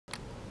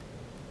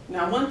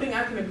Now, one thing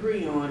I can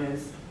agree on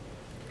is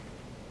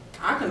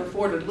I can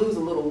afford to lose a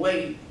little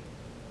weight.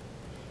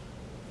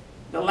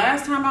 The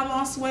last time I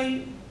lost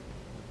weight,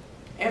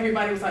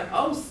 everybody was like,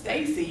 "Oh,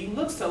 Stacy, you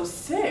look so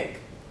sick.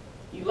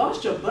 You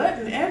lost your butt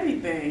and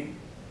everything."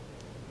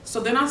 So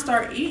then I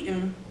start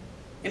eating,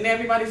 and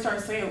everybody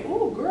starts saying,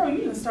 "Oh, girl, you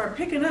didn't start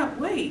picking up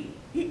weight."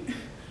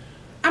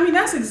 I mean,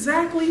 that's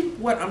exactly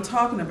what I'm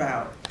talking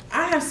about.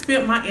 I have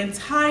spent my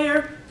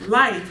entire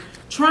life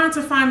trying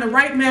to find the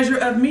right measure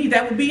of me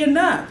that would be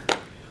enough.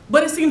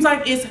 But it seems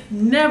like it's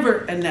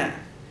never enough.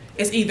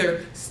 It's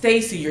either,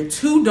 "Stacy, you're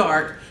too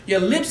dark, your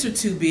lips are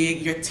too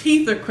big, your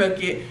teeth are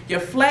crooked, you're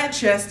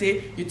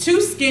flat-chested, you're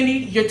too skinny,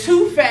 you're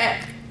too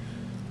fat."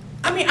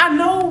 I mean, I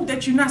know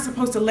that you're not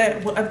supposed to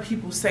let what other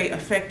people say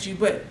affect you,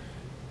 but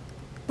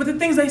the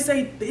things they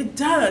say, it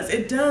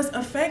does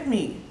affect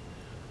me.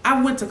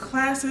 I went to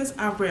classes,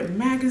 I've read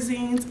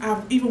magazines,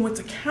 I've even went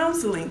to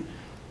counseling.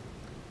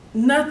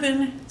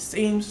 Nothing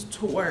seems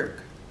to work.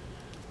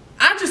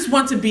 I just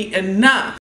want to be enough.